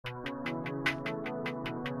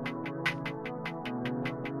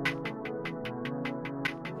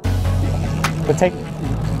But take,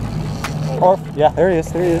 or, yeah, there he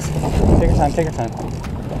is, there he is. Take your time, take your time.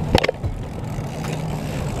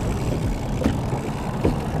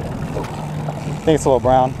 I think it's a little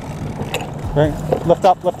brown. Lift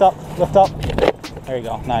up, lift up, lift up. There you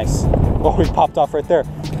go, nice. Oh, he popped off right there.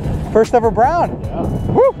 First ever brown. Yeah.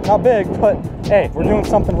 Woo, not big, but hey, we're doing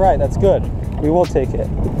something right, that's good. We will take it.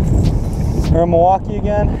 We're in Milwaukee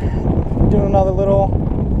again, doing another little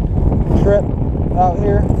trip out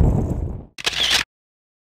here.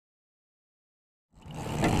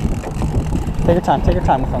 Take your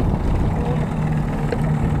time with him.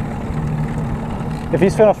 If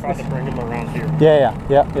he's finna try to bring him around here. Yeah.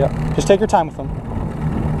 Just take your time with him.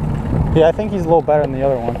 Yeah, I think he's a little better than the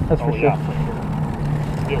other one. That's for sure. Yeah, for sure.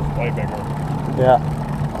 He's way bigger. Yeah.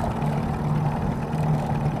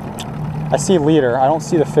 I see leader. I don't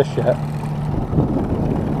see the fish yet.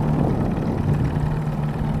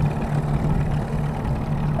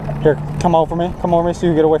 Here, come over me so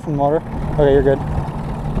you get away from the motor. Okay, you're good.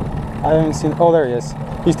 I haven't seen, oh, there he is.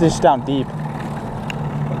 He's just down deep.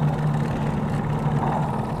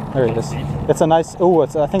 There he is. It's a nice, oh,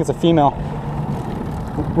 I think it's a female.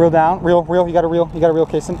 Reel down, reel, you gotta reel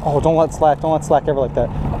Kason. Oh, don't let slack ever like that.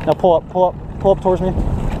 Now pull up towards me.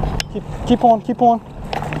 Keep pulling.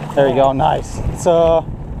 There you go, nice. It's I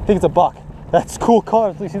think it's a buck. That's cool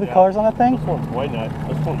colors. Do you see the colors on that thing? This one's way nice.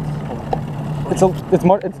 This one's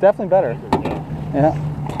it's definitely better. Yeah.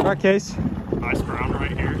 All right, Case. Nice brown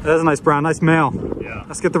right here. That is a nice brown, nice male. Yeah.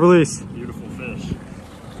 Let's get the release. Beautiful fish.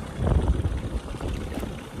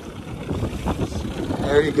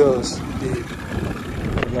 There he goes. There we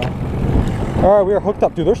go. All right, we are hooked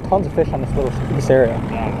up, dude. There's tons of fish on this area.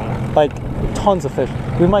 Yeah, like tons of fish.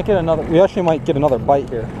 We actually might get another bite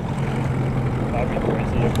here. That'd be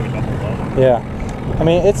crazy if we got the level. Yeah. I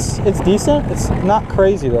mean, it's decent. It's not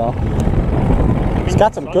crazy though. He's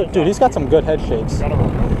got some good, dude. He's got some good head shakes. I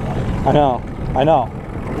know. We're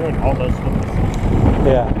doing all those things.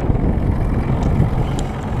 Yeah.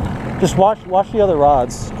 Just watch the other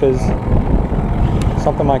rods, because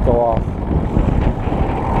something might go off.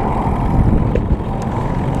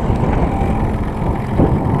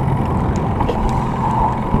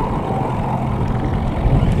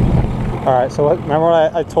 All right. So remember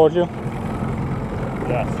what I told you?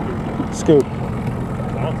 Yeah. Scoop.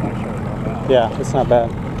 That's actually not bad. Yeah, it's not bad.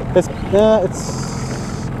 It's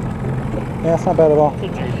not bad at all. It's a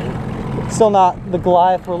junior. Still not the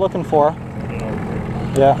Goliath we're looking for.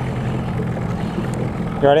 Yeah.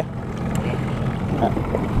 You ready? Yeah.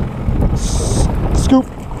 Scoop.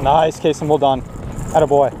 Nice, Kason. Well done.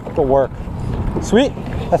 Attaboy. Good work. Sweet.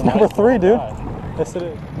 That's number 3, dude. Yes, it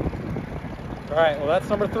is. All right. Well, that's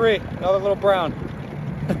number 3. Another little brown.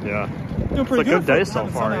 Yeah. Doing pretty good. It's a good day so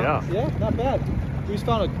far. Yeah. Yeah, not bad. We just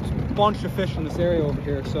found a bunch of fish in this area over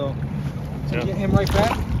here, so get him right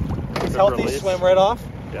back. He's healthy, release. swim right off.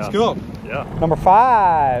 Yeah. Let's go. Yeah. Number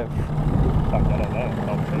 5.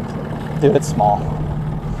 Dude, it's small.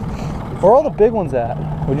 Where are all the big ones at?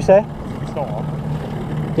 What'd you say? Small.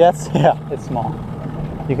 Yeah, it's small.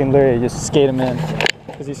 You can literally just skate him in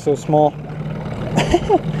because he's so small.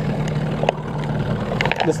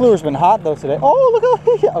 This lure's been hot though today. Oh, look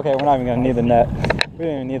at okay, we're not even gonna need the net. We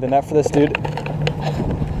don't even need the net for this, dude.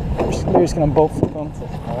 We're just gonna boat flip them.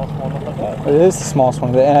 It is the smallest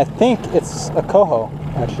one, and I think it's a coho,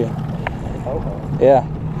 actually. Coho? Yeah,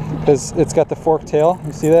 because it's got the forked tail.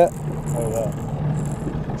 You see that? Oh yeah.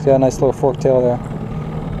 It's got a nice little forked tail there.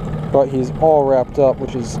 But he's all wrapped up,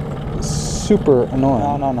 which is super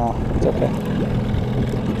annoying. No, it's okay.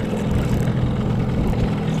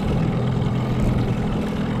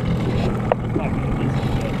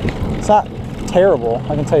 It's not terrible,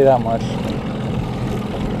 I can tell you that much.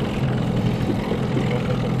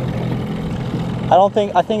 I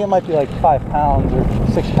think it might be like 5 pounds or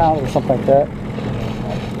 6 pounds or something like that.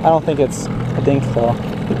 I don't think it's a dink though.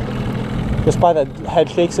 Just by the head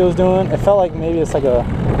shakes it was doing, it felt like maybe it's like a...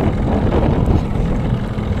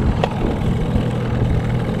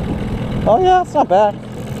 Oh yeah, it's not bad.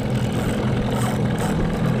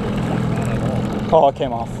 Oh, it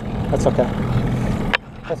came off. That's okay.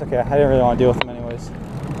 That's okay. I didn't really want to deal with them anyways.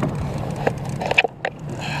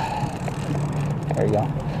 There you go.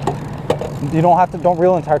 You don't have to, don't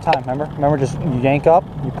reel the entire time, remember? Remember, just you yank up,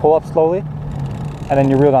 you pull up slowly, and then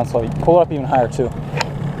you reel down slowly. Pull it up even higher too.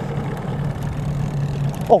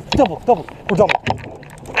 Oh, double. We're doubled.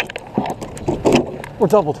 We're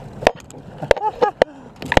doubled.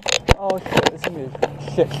 Oh shit, this is gonna be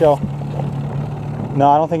a shit show. No,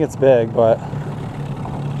 I don't think it's big, but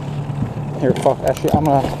here, fuck. Actually, I'm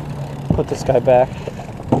gonna put this guy back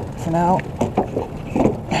for now.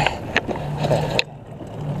 Okay.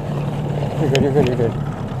 You're good, you're good, you're good.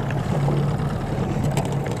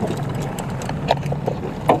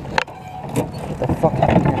 What the fuck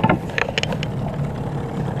happened here?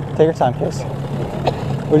 Take your time, Chris.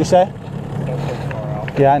 What'd you say?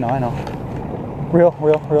 Yeah, I know. Reel.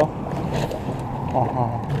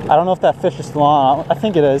 I don't know if that fish is still on. I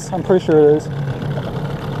think it is. I'm pretty sure it is.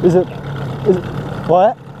 Is it?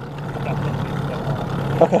 What?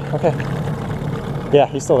 Okay. Yeah,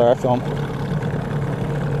 he's still there. I feel him.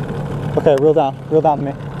 Okay, reel down to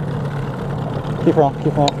me. Keep rolling.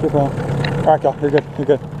 All right, go. You're good.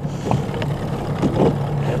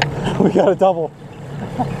 We got a double.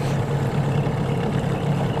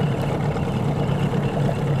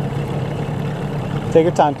 Take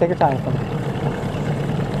your time with him.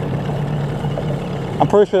 I'm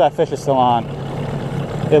pretty sure that fish is still on.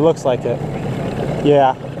 It looks like it.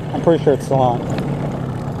 Yeah, I'm pretty sure it's still on.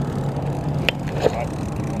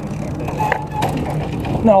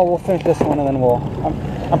 No, we'll finish this one and then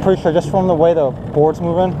I'm pretty sure just from the way the board's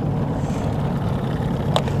moving.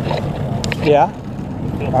 Yeah?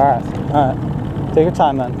 Alright. Take your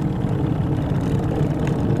time then.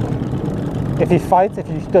 If he fights, if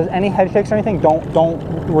he does any head shakes or anything, don't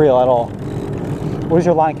reel at all. What does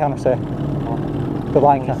your line counter say? The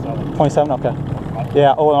line count? 27? Okay.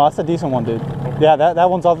 Yeah, oh no, that's a decent one, dude. Yeah, that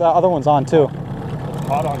other one's on too.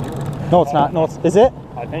 Hot on you. No, it's not. No, is it?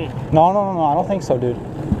 I think. No, I don't think so, dude.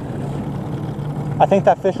 I think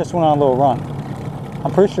that fish just went on a little run.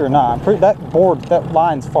 I'm pretty sure not. That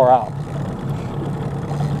line's far out.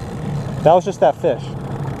 That was just that fish.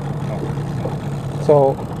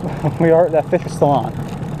 So that fish is still on.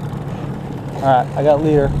 Alright, I got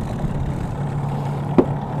leader.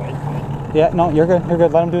 Yeah, no, you're good.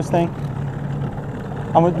 Let him do his thing.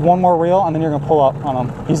 I'm with one more reel and then you're gonna pull up on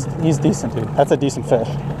him. He's decent, dude. That's a decent fish.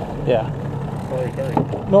 Yeah. Sorry.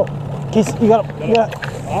 No, Keith, you got him. Yeah.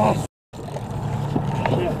 Oh.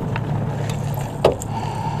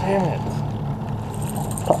 Damn it.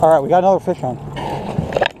 Alright, we got another fish on.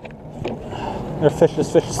 This fish is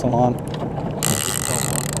still on.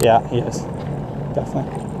 Yeah, he is.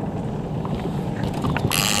 Definitely.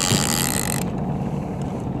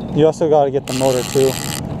 You also got to get the motor too.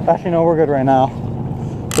 Actually, no, we're good right now.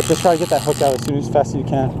 But just try to get that hook out as fast as you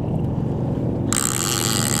can.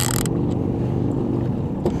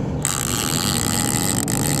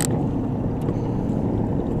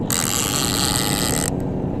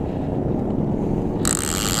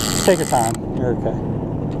 Just take your time. You're okay.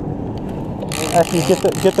 Actually,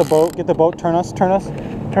 get the boat. Turn us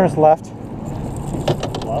left.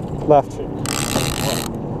 Left.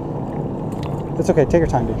 It's okay. Take your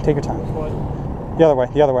time, dude. Take your time. The other way.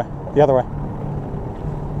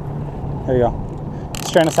 There you go.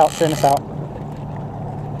 Straighten us out.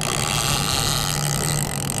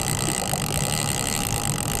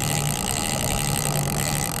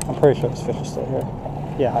 I'm pretty sure this fish is still here.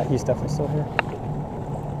 Yeah, he's definitely still here.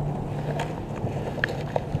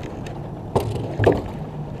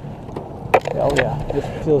 Oh yeah, this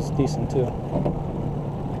feels decent too.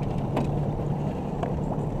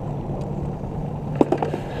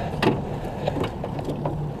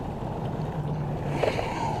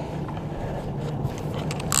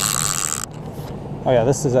 Oh yeah,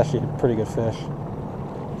 this is actually a pretty good fish.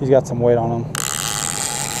 He's got some weight on him.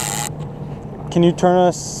 Can you turn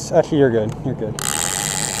us? Actually, you're good.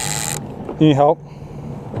 You need help?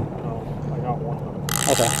 No, I got one.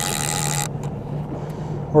 Okay.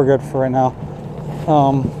 We're good for right now. Do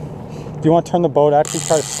you want to turn the boat, actually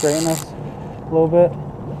try to straighten us a little bit?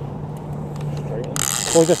 Straighten?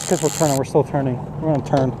 Well, just because we're still turning. We're going to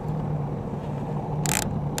turn.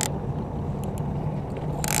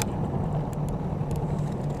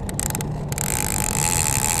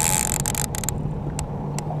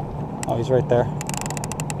 Oh, he's right there.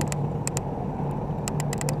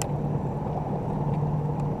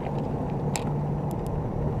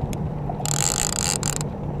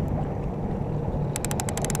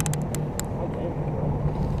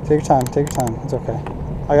 Take your time, it's okay.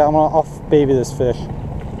 I'm gonna baby this fish. I'm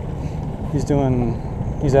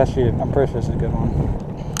pretty sure it's a good one.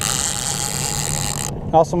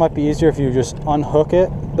 It also might be easier if you just unhook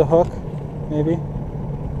the hook, maybe.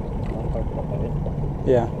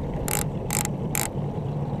 Yeah.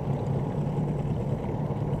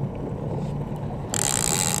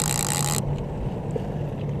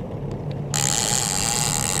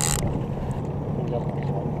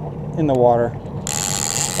 In the water.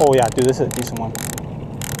 Oh yeah, dude, this is a decent one.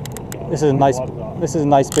 This is a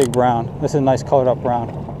nice big brown. This is a nice colored up brown.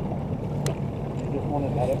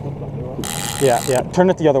 Yeah. Turn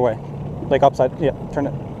it the other way. Like upside. Yeah, turn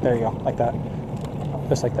it. There you go. Like that.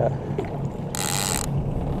 Just like that.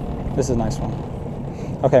 This is a nice one.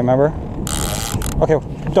 Okay, remember? Okay,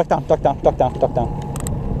 duck down, duck down, duck down, duck down.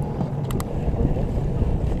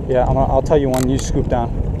 Yeah, I'll tell you when you scoop down.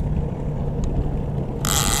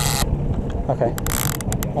 Okay,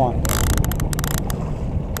 hold on.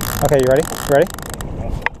 Okay, you ready? You ready?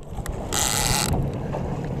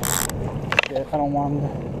 Shit, I don't want him to...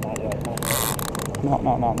 No.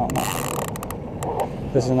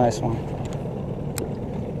 This is a nice one.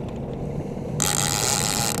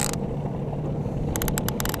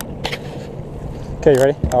 Okay, you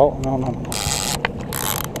ready? Oh, no.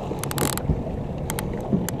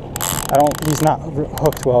 He's not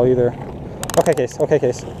hooked well either. Okay, Case.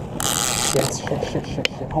 Shit.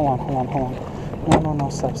 Hold on. No,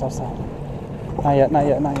 stop. Not yet,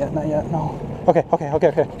 no. Okay.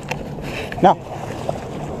 Now.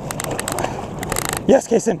 Yes,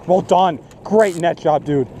 Kason, well done. Great net job,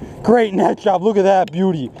 dude. Great net job, look at that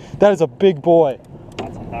beauty. That is a big boy.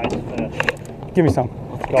 That's a nice fish. Give me some.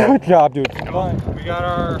 Good job, dude. We got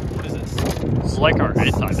our, what is this? It's like our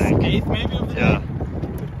 8th, I think. 8th maybe of the day? Yeah.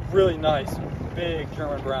 Really nice, big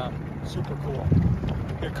German brown, super cool.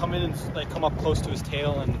 Here, come in and like come up close to his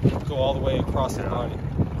tail and go all the way across his body.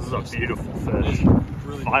 This is a beautiful fish.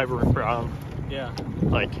 Really vibrant brown. Yeah.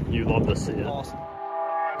 Like, you love to see it. Awesome.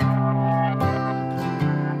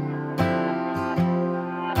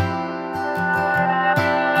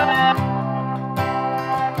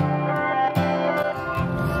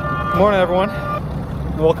 Good morning, everyone.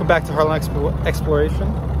 Welcome back to Harlan Exploration.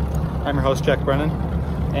 I'm your host, Jack Brennan,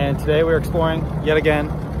 and today we're exploring yet again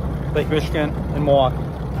Lake Michigan in Milwaukee.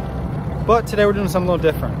 But today we're doing something a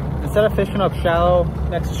little different. Instead of fishing up shallow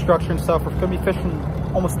next to structure and stuff, we're going to be fishing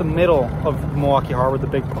almost the middle of Milwaukee Harbor, the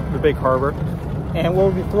big harbor. And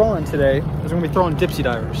what we'll be throwing today is we're going to be throwing dipsy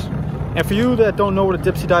divers. And for you that don't know what a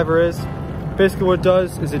dipsy diver is, basically what it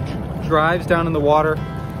does is it drives down in the water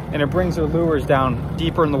and it brings their lures down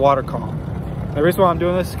deeper in the water column. And the reason why I'm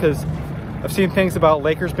doing this is because I've seen things about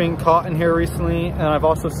Lakers being caught in here recently, and I've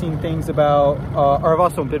also seen things about, or I've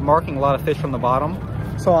also been marking a lot of fish on the bottom.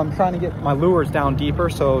 So I'm trying to get my lures down deeper,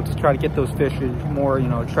 so to try to get those fish more,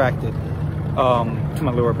 attracted to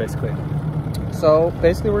my lure, basically. So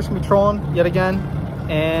basically, we're just gonna be trolling yet again,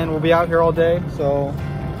 and we'll be out here all day. So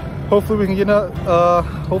hopefully we can get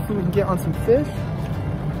on some fish.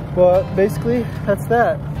 But basically, that's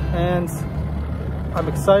that. And I'm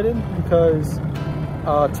excited because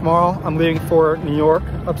tomorrow I'm leaving for New York,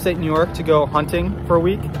 upstate New York, to go hunting for a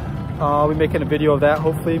week. I'll be making a video of that,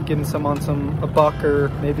 hopefully getting some on a buck or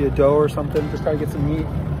maybe a doe or something, just try to get some meat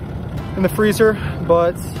in the freezer.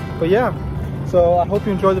 But yeah, so I hope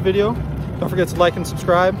you enjoyed the video. Don't forget to like and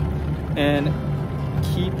subscribe and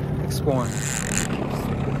keep exploring.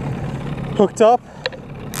 Hooked up.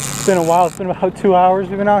 It's been a while. It's been about 2 hours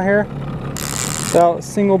we've been out here without a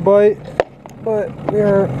single bite, but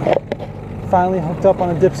we're finally hooked up on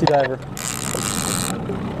a dipsy diver.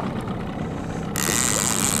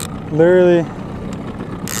 Literally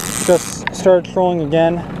just started trolling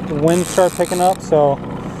again. The wind started picking up, so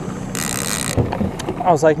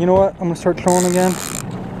I was like, you know what? I'm gonna start trolling again.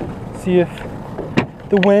 See if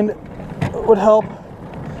the wind would help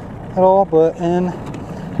at all, and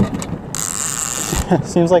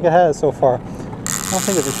seems like it has so far. I don't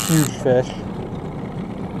think it's a huge fish,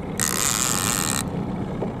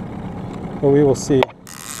 but we will see.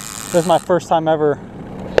 This is my first time ever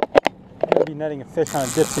going to be netting a fish on a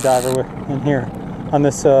dipsy diver in here on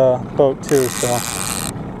this boat too. So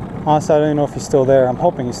honestly, I don't even know if he's still there. I'm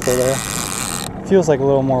hoping he's still there. Feels like a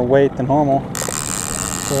little more weight than normal,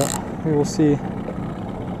 but we will see.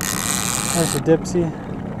 There's a dipsy.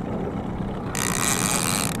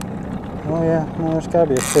 Oh yeah, no, there's gotta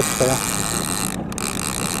be a fish there.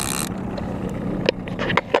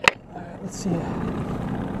 Alright, let's see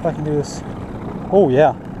if I can do this. Oh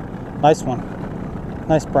yeah, nice one.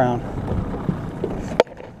 Nice brown.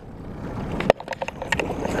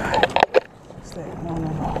 Stay, no.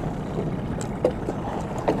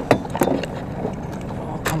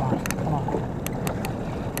 Oh, come on.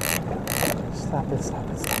 Stop it.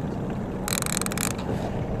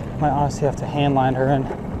 Might honestly have to hand line her in.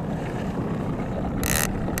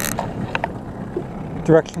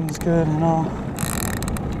 Direction's good and all.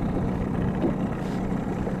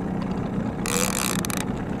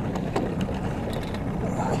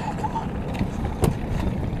 Okay, come on.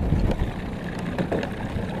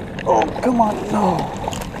 Oh, come on,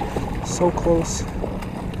 no. So close.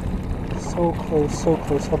 Okay.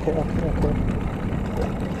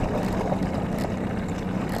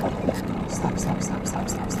 Stop.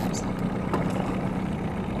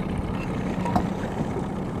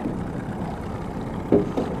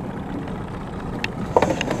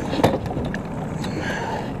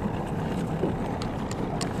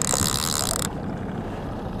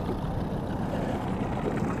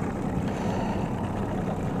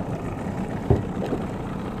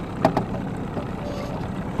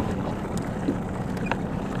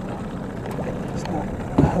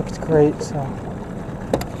 great, so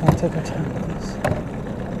I'll take our time with this.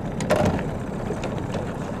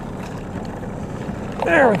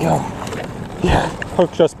 There we go. Yeah,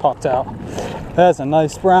 hook just popped out. That's a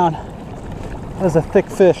nice brown. That's a thick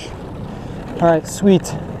fish. All right,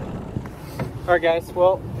 sweet. All right, guys.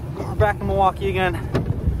 Well, we're back in Milwaukee again,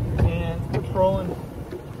 and we're trolling.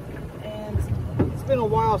 And it's been a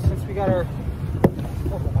while since we got our.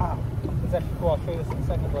 Oh wow, it's actually cool. I'll show you this in a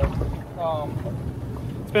second, but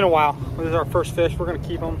it's been a while. This is our first fish. We're gonna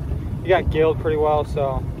keep them. He got gilled pretty well,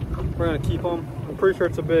 so we're gonna keep them. I'm pretty sure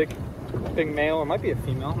it's a big male. It might be a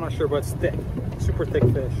female. I'm not sure, but it's thick, super thick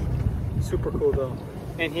fish. Super cool though.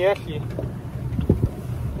 And he actually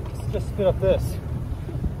just spit up this,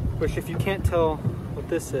 which if you can't tell what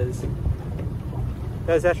this is,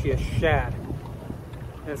 that is actually a shad.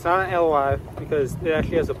 And it's not an alewife because it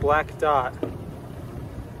actually has a black dot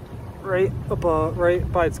right above, right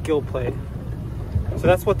by its gill plate. So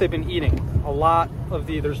that's what they've been eating. A lot of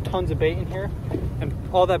there's tons of bait in here, and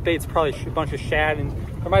all that bait's probably a bunch of shad, and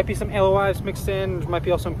there might be some alewives mixed in, there might be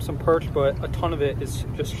also some perch, but a ton of it is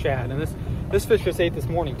just shad. And this fish just ate this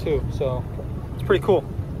morning too, so it's pretty cool.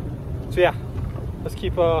 So yeah, let's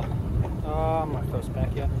keep I'm gonna throw this back,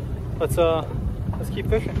 yeah. Let's keep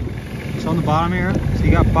fishing. So on the bottom here, so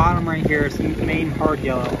you got bottom right here, it's the main hard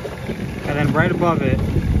yellow, and then right above it,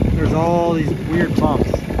 there's all these weird bumps.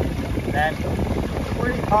 And I'm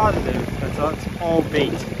pretty positive that's all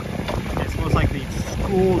bait. It's almost like these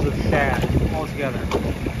schools of shad all together.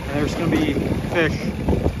 And there's gonna be fish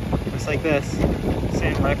just like this,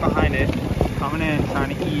 sitting right behind it, coming in,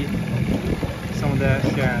 trying to eat some of that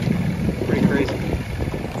shad. Pretty crazy.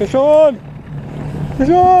 Fish on! Fish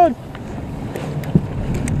on!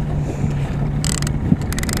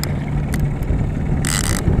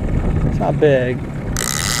 It's not big.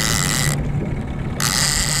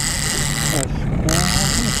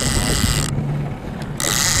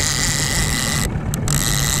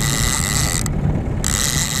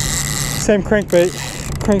 Same crankbait.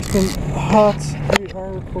 Crank's been hot. We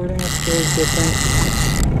are recording. That's very different.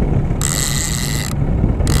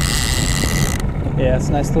 Yeah, it's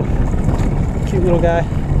a nice little, cute little guy.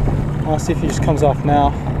 I want to see if he just comes off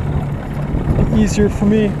now. Easier for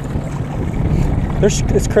me.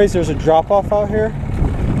 It's crazy. There's a drop off out here,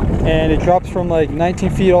 and it drops from like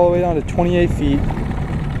 19 feet all the way down to 28 feet,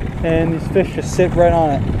 and these fish just sit right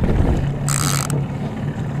on it.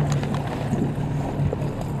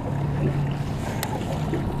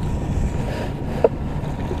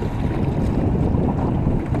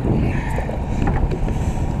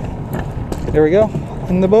 There we go,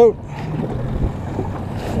 in the boat.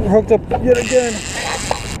 We're hooked up yet again.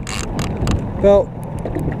 About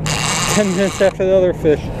 10 minutes after the other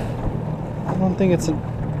fish. I don't think it's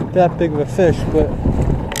that big of a fish, but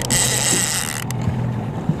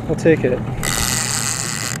I'll take it.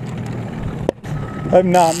 I've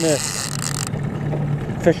not missed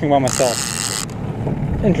fishing by myself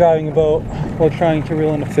and driving a boat while trying to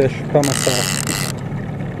reel in a fish by myself.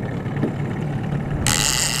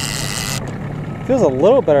 Feels a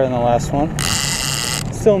little better than the last one.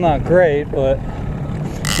 Still not great, but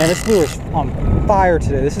man, this lure's on fire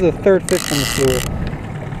today. This is the third fish on this lure.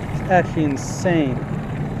 It's actually insane.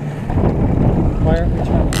 Why aren't we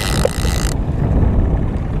trying?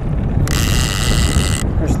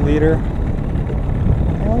 There's leader.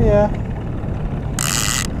 Oh yeah.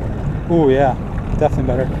 Oh yeah, definitely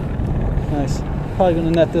better. Nice. Probably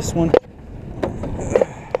gonna net this one.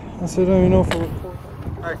 So I don't even know if we're recording.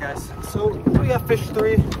 Alright guys, so we got fish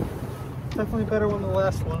 3. Definitely better one than the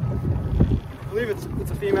last one. I believe it's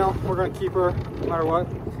a female. We're gonna keep her no matter what.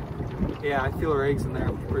 Yeah, I feel her eggs in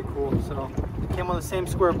there, which is pretty cool. So it came on the same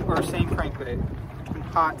square or same crankbait. It's been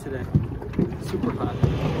hot today. Super hot.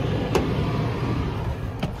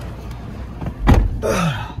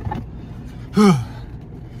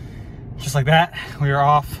 Just like that, we are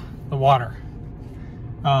off the water.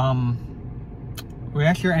 We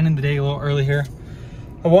actually are ending the day a little early here.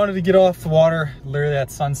 I wanted to get off the water literally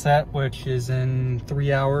at sunset, which is in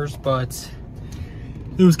 3 hours, but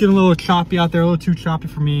it was getting a little choppy out there, a little too choppy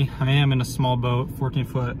for me. I am in a small boat,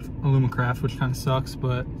 14-foot Alumacraft, which kind of sucks,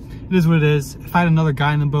 but it is what it is. If I had another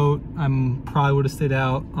guy in the boat, I probably would have stayed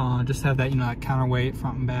out, just have that, you know, that counterweight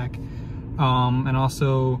front and back. And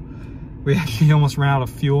also, we actually almost ran out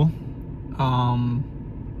of fuel.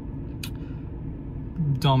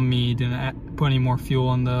 Dumb me, didn't put any more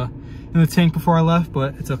fuel in the tank before I left,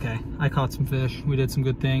 but it's okay. I caught some fish. We did some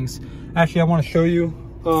good things. Actually, I want to show you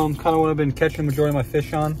kind of what I've been catching the majority of my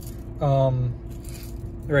fish on.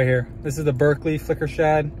 Right here. This is the Berkeley flicker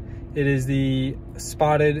shad. It is the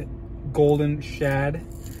spotted golden shad,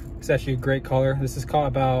 It's actually a great color. This has caught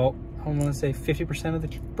about, I want to say 50% of the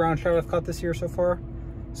brown trout I've caught this year so far.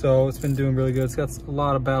 So it's been doing really good. It's got a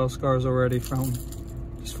lot of battle scars already from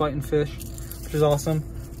just fighting fish, which is awesome.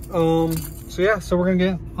 So yeah, so we're gonna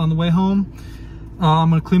get on the way home.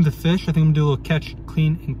 I'm gonna clean the fish. I think I'm gonna do a little catch,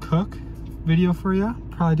 clean, and cook video for you.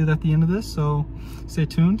 Probably do that at the end of this, so stay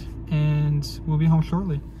tuned and we'll be home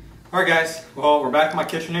shortly. All right guys, well, we're back in my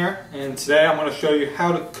kitchen here, and today I'm gonna show you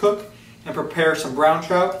how to cook and prepare some brown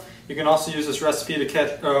trout. You can also use this recipe to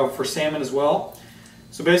catch for salmon as well.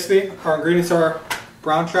 So basically, our ingredients are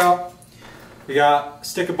brown trout. We got a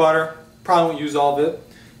stick of butter. Probably won't use all of it.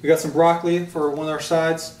 We got some broccoli for one of our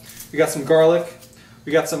sides. We got some garlic.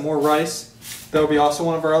 We got some more rice. That'll be also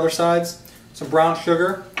one of our other sides. Some brown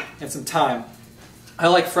sugar and some thyme. I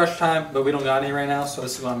like fresh thyme, but we don't got any right now, so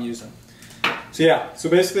this is what I'm using. So yeah, so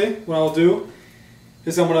basically what I'll do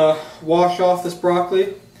is I'm gonna wash off this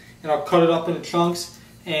broccoli and I'll cut it up into chunks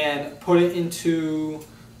and put it into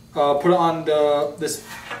on this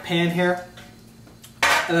pan here,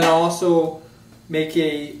 and then I'll also make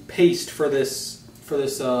a paste for this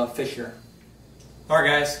fish here. All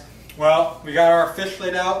right, guys. Well, we got our fish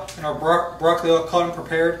laid out and our broccoli all cut and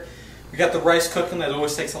prepared. We got the rice cooking. That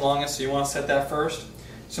always takes the longest, so you want to set that first.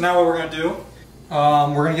 So now what we're going to do,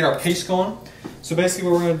 we're going to get our paste going. So basically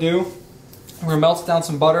what we're going to do, we're going to melt down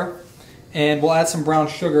some butter, and we'll add some brown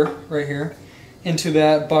sugar right here into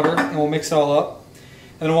that butter, and we'll mix it all up.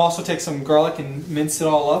 And then we'll also take some garlic and mince it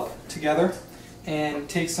all up together, and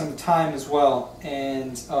take some thyme as well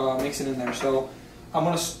and mix it in there. So I'm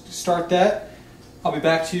going to start that. I'll be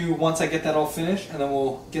back to you once I get that all finished, and then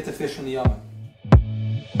we'll get the fish in the oven.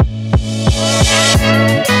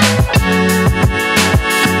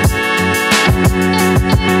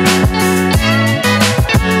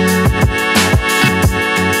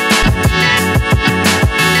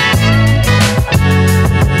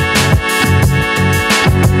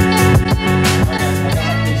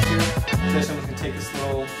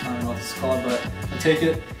 Take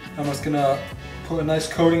it, I'm just gonna put a nice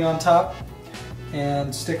coating on top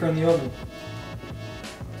and stick her in the oven.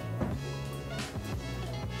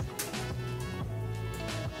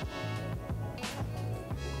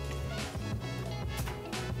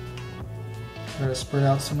 Try to spread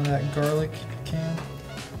out some of that garlic if you can.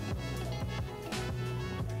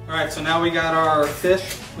 Alright, so now we got our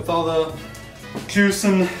fish with all the juice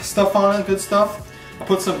and stuff on it, good stuff. I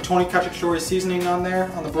put some Tony Cacciatore seasoning on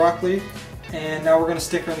there, on the broccoli. And now we're going to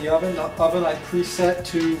stick her in the oven. The oven I preset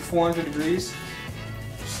to 400 degrees.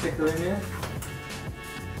 Stick her in here.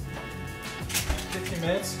 15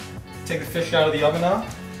 minutes. Take the fish out of the oven now.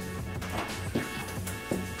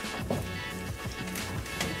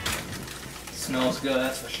 Smells good,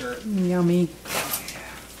 that's for sure. Yummy.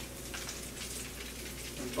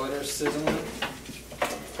 And butter's sizzling.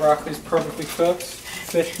 Broccoli's perfectly cooked.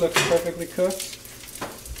 Fish looks perfectly cooked.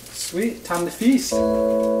 Sweet, time to feast.